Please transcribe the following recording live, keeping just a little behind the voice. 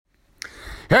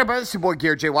Hey everybody, this is your boy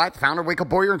Garrett J. White, the founder of Wake Up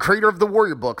Warrior and creator of the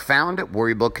Warrior Book, found at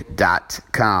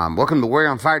warriorbook.com. Welcome to the Warrior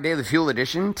on Fire Daily Fuel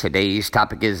Edition. Today's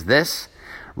topic is this: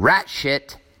 rat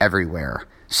shit everywhere.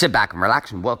 Sit back and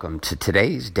relax and welcome to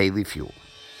today's Daily Fuel.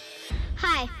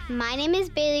 Hi, my name is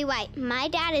Bailey White. My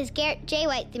dad is Garrett J.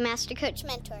 White, the Master Coach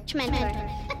Mentor.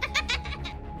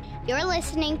 You're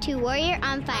listening to Warrior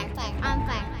on Fire.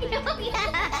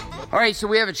 All right, so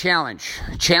we have a challenge.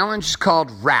 The challenge is called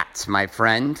rats, my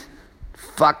friend.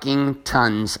 Fucking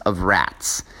tons of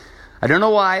rats. I don't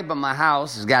know why, but my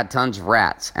house has got tons of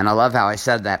rats. And I love how I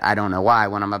said that, I don't know why,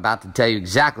 when I'm about to tell you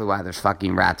exactly why there's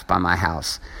fucking rats by my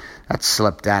house. That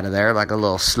slipped out of there like a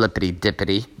little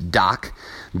slippity-dippity doc.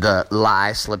 The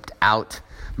lie slipped out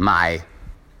my...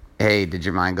 Hey, did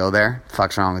your mind go there?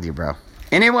 Fuck's wrong with you, bro?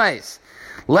 Anyways,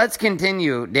 let's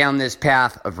continue down this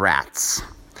path of rats.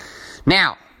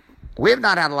 Now, we have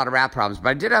not had a lot of rat problems, but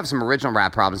I did have some original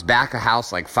rat problems back a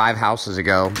house like 5 houses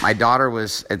ago. My daughter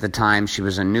was, at the time, she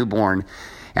was a newborn,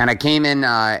 and I came in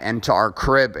into her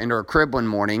crib one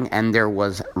morning, and there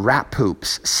was rat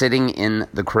poops sitting in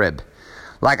the crib.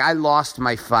 Like, I lost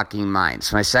my fucking mind.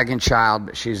 It's my second child.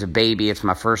 She's a baby. It's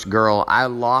my first girl. I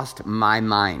lost my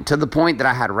mind to the point that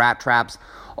I had rat traps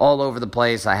all over the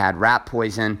place. I had rat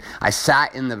poison. I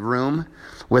sat in the room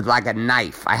with like a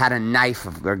knife. I had a knife,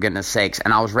 for goodness sakes,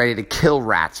 and I was ready to kill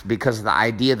rats because of the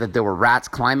idea that there were rats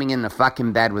climbing in the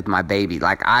fucking bed with my baby.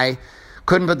 Like, I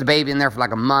couldn't put the baby in there for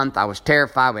like a month. I was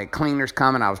terrified. We had cleaners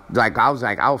coming. I was like,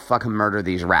 I'll fucking murder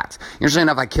these rats. Interestingly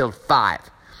enough, I killed 5.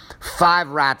 5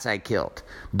 rats I killed.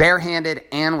 Barehanded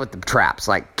and with the traps.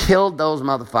 Like, killed those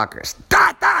motherfuckers.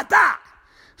 Da, da, da!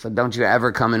 So don't you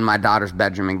ever come in my daughter's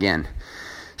bedroom again.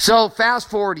 So fast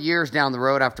forward years down the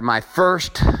road after my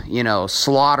first,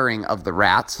 slaughtering of the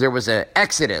rats, there was an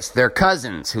exodus. Their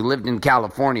cousins who lived in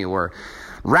California were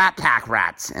rat pack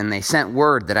rats, and they sent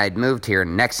word that I'd moved here.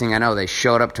 And next thing I know, they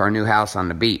showed up to our new house on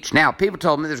the beach. Now, people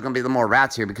told me there's going to be a little more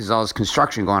rats here because of all this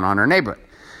construction going on in our neighborhood.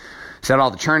 Said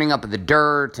all the churning up of the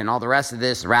dirt and all the rest of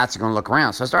this, the rats are going to look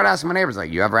around. So I started asking my neighbors,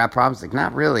 like, you have rat problems? Like,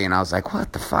 not really. And I was like,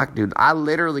 what the fuck, dude? I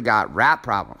literally got rat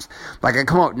problems. Like, I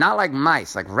come out, not like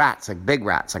mice, like rats, like big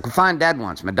rats. Like, we find dead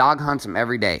ones. My dog hunts them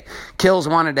every day. Kills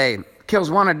one a day.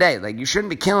 Like, you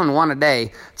shouldn't be killing one a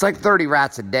day. It's like 30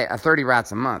 rats a day, 30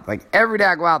 rats a month. Like, every day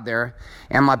I go out there,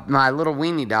 and my little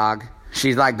weenie dog,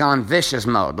 she's like gone vicious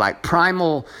mode, like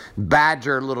primal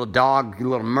badger little dog,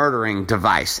 little murdering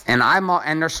device. And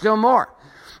there's still more.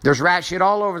 There's rat shit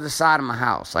all over the side of my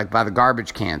house, like by the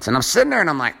garbage cans. And I'm sitting there and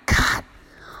I'm like, God,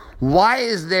 why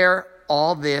is there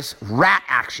all this rat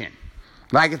action?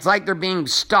 Like, it's like they're being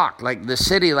stalked. Like the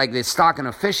city, like they're stalking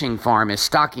a fishing farm, is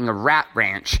stalking a rat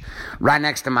ranch right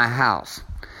next to my house.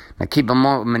 Now, keep a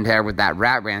moment there with that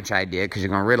rat ranch idea, because you're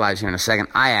going to realize here in a second,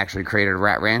 I actually created a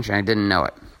rat ranch and I didn't know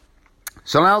it.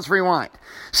 So now let's rewind.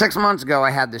 6 months ago, I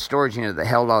had this storage unit that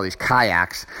held all these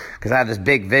kayaks, because I had this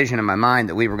big vision in my mind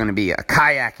that we were going to be a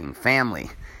kayaking family.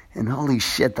 And holy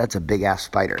shit, that's a big-ass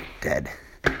spider. Dead.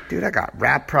 Dude, I got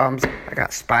rat problems. I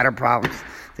got spider problems.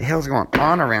 The hell's going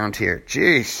on around here?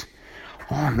 Jeez.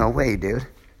 Oh, no way, dude. Are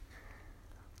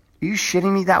you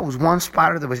shitting me? That was one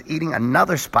spider that was eating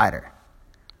another spider.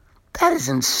 That is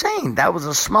insane. That was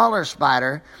a smaller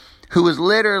spider who was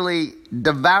literally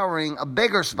devouring a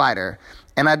bigger spider,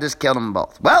 and I just killed them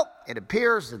both. Well, it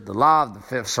appears that the law of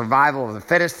the survival of the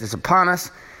fittest is upon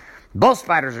us. Both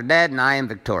spiders are dead, and I am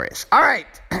victorious. All right.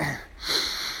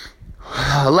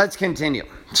 Let's continue.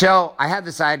 So I had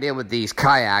this idea with these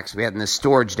kayaks. We had in this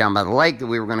storage down by the lake that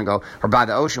we were going to go, or by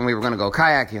the ocean, we were going to go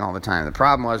kayaking all the time. The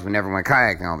problem was we never went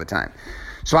kayaking all the time.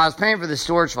 So I was paying for the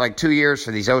storage for like 2 years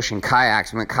for these ocean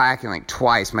kayaks. I went kayaking like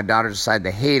twice. My daughter decided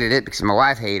they hated it because my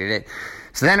wife hated it.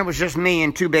 So then it was just me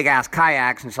and 2 big-ass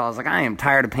kayaks. And so I was like, I am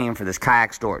tired of paying for this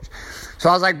kayak storage. So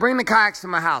I was like, bring the kayaks to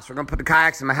my house. We're going to put the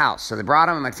kayaks in my house. So they brought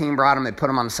them, and my team brought them. They put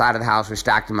them on the side of the house. We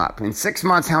stacked them up. In 6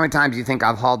 months, how many times do you think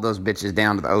I've hauled those bitches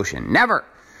down to the ocean? Never.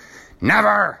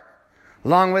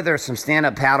 Along with, there's some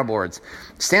stand-up paddleboards.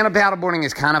 Stand-up paddleboarding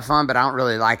is kind of fun, but I don't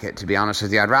really like it, to be honest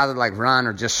with you. I'd rather like run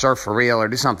or just surf for real or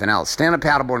do something else. Stand-up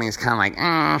paddleboarding is kind of like,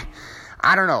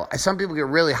 I don't know. Some people get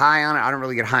really high on it. I don't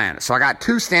really get high on it. So I got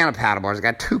 2 stand-up paddleboards. I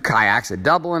got 2 kayaks, a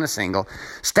double and a single,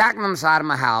 stacked them on the side of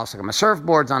my house. I got my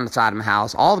surfboards on the side of my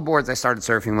house, all the boards I started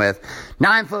surfing with,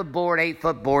 9-foot board,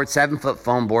 8-foot board, 7-foot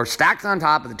foam board, stacked on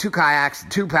top of the 2 kayaks, the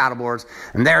 2 paddleboards,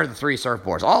 and there are the 3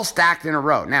 surfboards, all stacked in a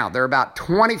row. Now, they're about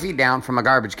 20 feet down from my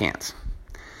garbage cans.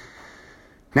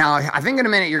 Now, I think in a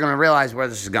minute you're going to realize where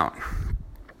this is going.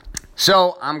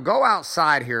 So, go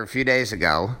outside here a few days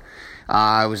ago.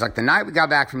 It was like the night we got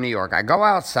back from New York. I go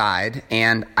outside,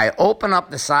 and I open up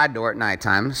the side door at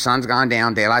nighttime. Sun's gone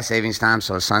down, daylight savings time,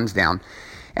 so the sun's down.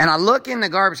 And I look in the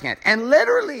garbage can, and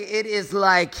literally it is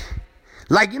like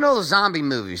you know those zombie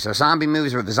movies. So zombie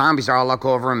movies where the zombies are all look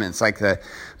over them, and it's like the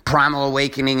primal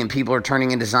awakening, and people are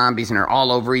turning into zombies, and they're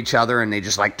all over each other, and they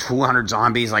just like 200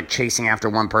 zombies like chasing after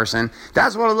one person.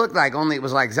 That's what it looked like, only it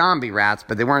was like zombie rats,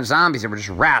 but they weren't zombies. They were just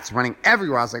rats running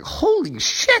everywhere. I was like, holy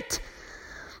shit.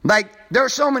 Like, there are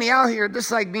so many out here. This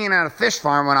is like being at a fish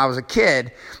farm when I was a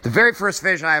kid. The very first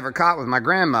fish I ever caught with my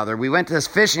grandmother, we went to this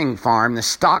fishing farm, this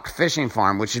stocked fishing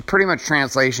farm, which is pretty much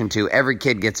translation to every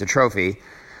kid gets a trophy.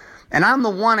 And I'm the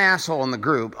one asshole in the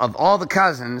group of all the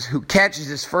cousins who catches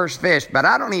his first fish, but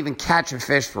I don't even catch a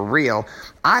fish for real.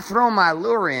 I throw my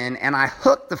lure in and I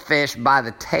hook the fish by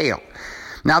the tail.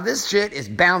 Now this shit is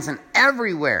bouncing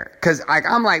everywhere because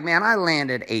I'm like, man, I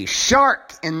landed a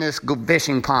shark in this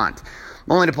fishing pond.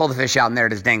 Only to pull the fish out and there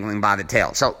it is dangling by the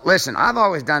tail. So listen, I've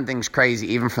always done things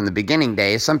crazy even from the beginning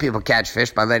days. Some people catch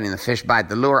fish by letting the fish bite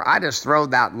the lure. I just throw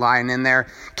that line in there,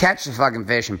 catch the fucking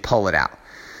fish and pull it out.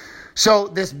 So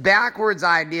this backwards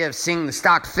idea of seeing the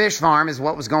stocked fish farm is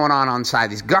what was going on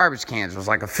inside these garbage cans. It was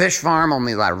like a fish farm,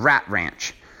 only like a rat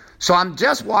ranch. So I'm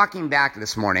just walking back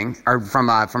this morning, or from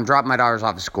dropping my daughters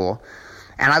off at school,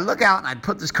 and I look out and I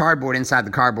put this cardboard inside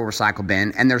the cardboard recycle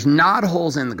bin, and there's knot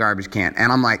holes in the garbage can, and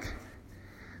I'm like,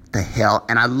 the hell?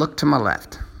 And I look to my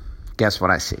left. Guess what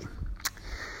I see?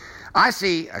 I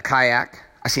see a kayak.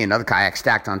 I see another kayak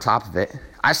stacked on top of it.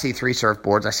 I see 3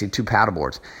 surfboards. I see 2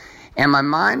 paddleboards. And my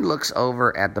mind looks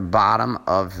over at the bottom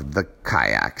of the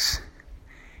kayaks,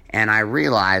 and I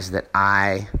realize that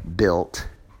I built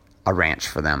a ranch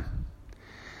for them.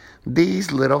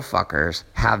 These little fuckers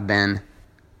have been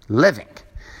living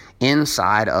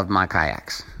inside of my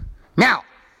kayaks. Now,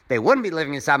 they wouldn't be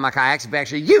living inside my kayaks if we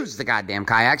actually used the goddamn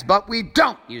kayaks, but we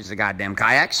don't use the goddamn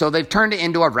kayaks, so they've turned it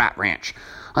into a rat ranch.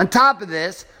 On top of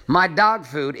this, my dog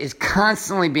food is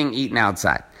constantly being eaten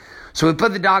outside. So we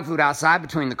put the dog food outside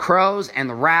between the crows and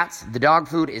the rats. The dog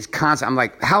food is constant. I'm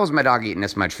like, how is my dog eating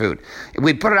this much food?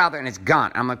 We put it out there and it's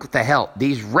gone. I'm like, what the hell?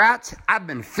 These rats, I've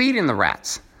been feeding the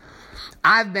rats.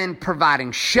 I've been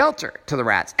providing shelter to the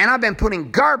rats. And I've been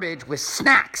putting garbage with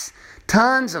snacks.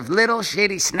 Tons of little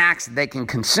shitty snacks that they can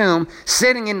consume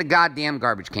sitting in the goddamn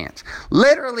garbage cans.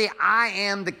 Literally, I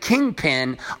am the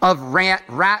kingpin of rat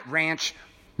ranch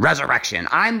resurrection.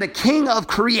 I'm the king of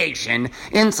creation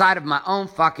inside of my own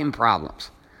fucking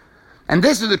problems. And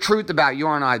this is the truth about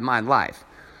your and my life.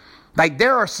 Like,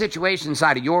 there are situations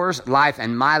inside of yours life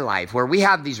and my life where we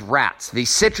have these rats,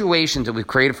 these situations that we've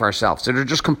created for ourselves that are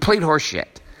just complete horseshit.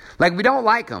 Like, we don't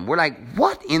like them. We're like,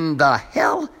 what in the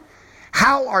hell?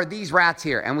 How are these rats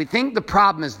here? And we think the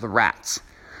problem is the rats.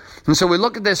 And so we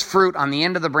look at this fruit on the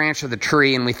end of the branch of the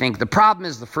tree and we think the problem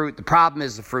is the fruit, the problem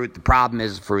is the fruit, the problem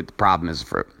is the fruit, the problem is the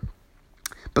fruit.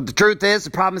 But the truth is, the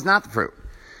problem is not the fruit.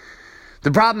 The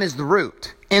problem is the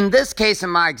root. In this case, in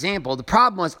my example, the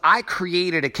problem was I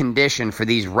created a condition for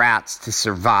these rats to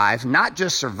survive, not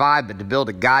just survive, but to build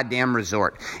a goddamn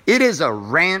resort. It is a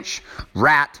ranch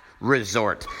rat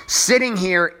resort sitting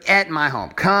here at my home.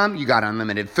 Come, you got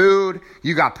unlimited food,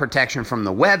 you got protection from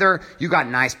the weather, you got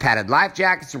nice padded life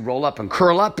jackets to roll up and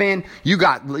curl up in, you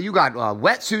got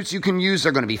wetsuits you can use.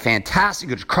 They're going to be fantastic.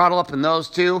 You can just cuddle up in those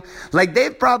too. Like,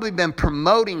 they've probably been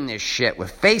promoting this shit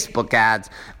with Facebook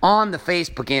ads on the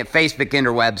Facebook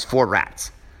interwebs for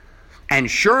rats. And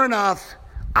sure enough,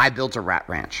 I built a rat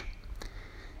ranch.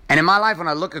 And in my life, when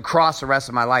I look across the rest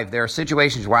of my life, there are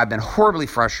situations where I've been horribly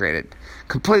frustrated,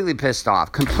 completely pissed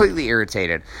off, completely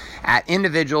irritated at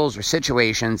individuals or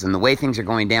situations and the way things are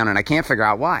going down, and I can't figure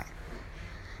out why.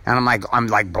 And I'm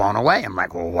like blown away. I'm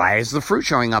like, well, why is the fruit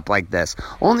showing up like this?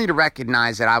 Only to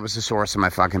recognize that I was the source of my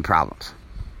fucking problems.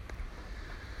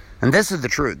 And this is the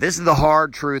truth. This is the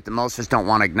hard truth that most of us don't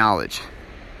want to acknowledge.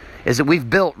 Is that we've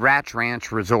built rat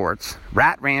ranch resorts.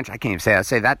 Rat ranch, I can't even say it. I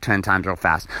say that 10 times real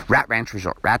fast. Rat ranch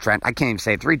resort. Rat ranch, I can't even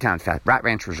say it 3 times fast. Rat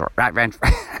ranch resort. Rat ranch.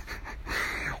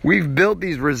 We've built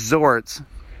these resorts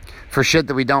for shit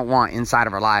that we don't want inside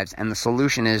of our lives, and the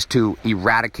solution is to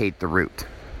eradicate the root.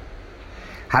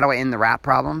 How do I end the rat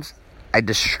problems? I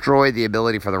destroy the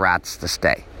ability for the rats to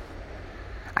stay.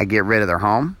 I get rid of their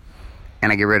home,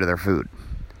 and I get rid of their food,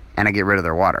 and I get rid of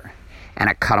their water,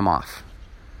 and I cut them off.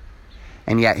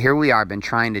 And yet here we are, been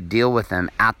trying to deal with them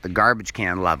at the garbage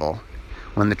can level,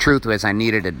 when the truth was I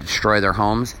needed to destroy their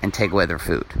homes and take away their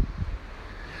food.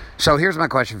 So here's my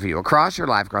question for you. Across your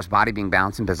life, across body, being,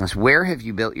 balance, and business, where have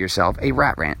you built yourself a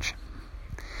rat ranch?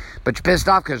 But you're pissed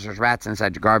off because there's rats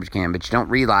inside your garbage can, but you don't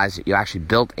realize that you actually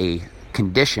built a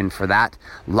condition for that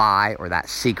lie or that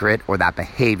secret or that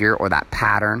behavior or that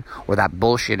pattern or that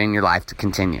bullshit in your life to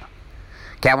continue.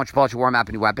 Okay, I want you to pull out your war map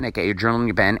and your weapon, aka your journal and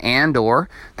your pen, and or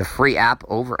the free app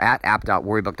over at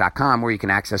app.warriorbook.com, where you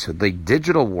can access the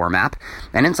digital war map.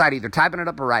 And inside, either typing it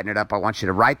up or writing it up, I want you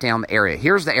to write down the area.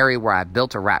 Here's the area where I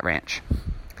built a rat ranch.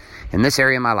 In this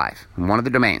area of my life, in one of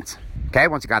the domains. Okay,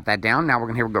 once you got that down, now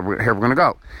we're gonna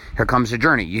go. Here comes the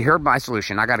journey. You heard my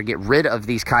solution. I got to get rid of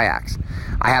these kayaks.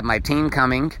 I have my team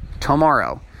coming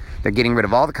tomorrow. They're getting rid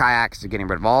of all the kayaks. They're getting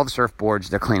rid of all the surfboards.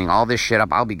 They're cleaning all this shit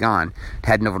up. I'll be gone,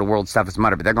 heading over to World Stuff is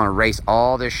Mudder. But they're going to race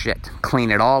all this shit,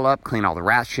 clean it all up, clean all the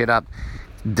rat shit up,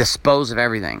 dispose of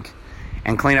everything,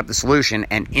 and clean up the solution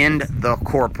and end the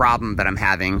core problem that I'm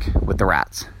having with the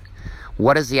rats.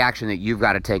 What is the action that you've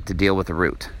got to take to deal with the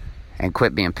root and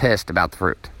quit being pissed about the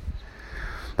fruit?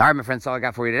 All right, my friends, that's all I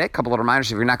got for you today. A couple of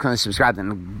reminders. If you're not currently subscribed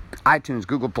in iTunes,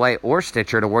 Google Play, or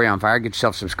Stitcher to Warrior on Fire, get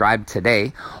yourself subscribed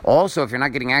today. Also, if you're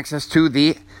not getting access to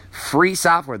the free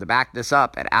software to back this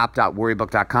up at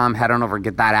app.warriorbook.com, head on over and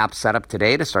get that app set up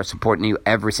today to start supporting you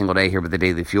every single day here with the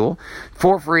Daily Fuel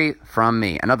for free from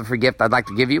me. Another free gift I'd like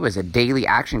to give you is a daily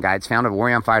action guide. It's found at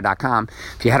warrioronfire.com.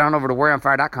 If you head on over to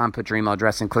warrioronfire.com, put your email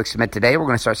address and click submit today. We're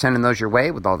going to start sending those your way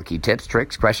with all the key tips,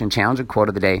 tricks, question, challenge, and quote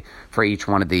of the day for each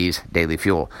one of these Daily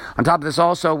Fuel. On top of this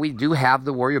also, we do have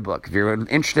the Warrior Book. If you're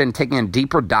interested in taking a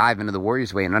deeper dive into the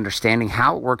Warrior's Way and understanding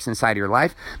how it works inside of your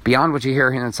life, beyond what you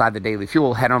hear here inside the Daily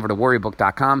Fuel, head over to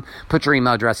warriorbook.com, put your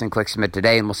email address and click submit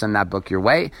today, and we'll send that book your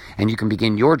way, and you can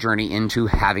begin your journey into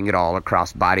having it all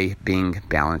across body, being,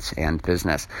 balance, and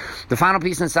business. The final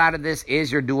piece inside of this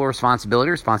is your dual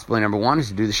responsibility. Responsibility number one is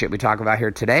to do the shit we talk about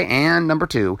here today, and number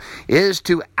two is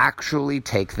to actually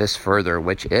take this further,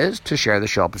 which is to share the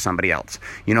show up with somebody else.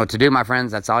 You know what to do, my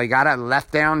friends. That's all you got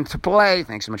left down to play.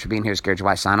 Thanks so much for being here. Garrett J.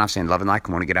 White sign off, saying love and light.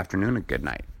 Good morning, good afternoon, and good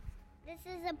night. This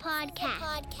is a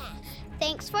podcast.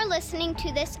 Thanks for listening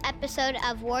to this episode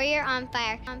of Warrior on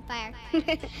Fire.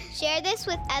 Share this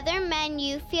with other men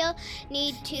you feel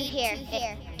need to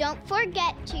hear. Don't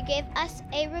forget to give us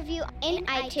a review in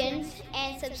iTunes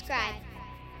and subscribe.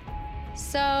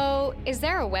 So, is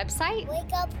there a website?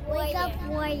 Wake up,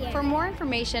 Warrior. For more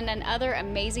information and other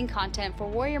amazing content for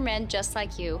warrior men just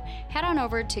like you, head on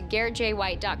over to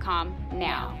GarrettJWhite.com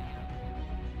now.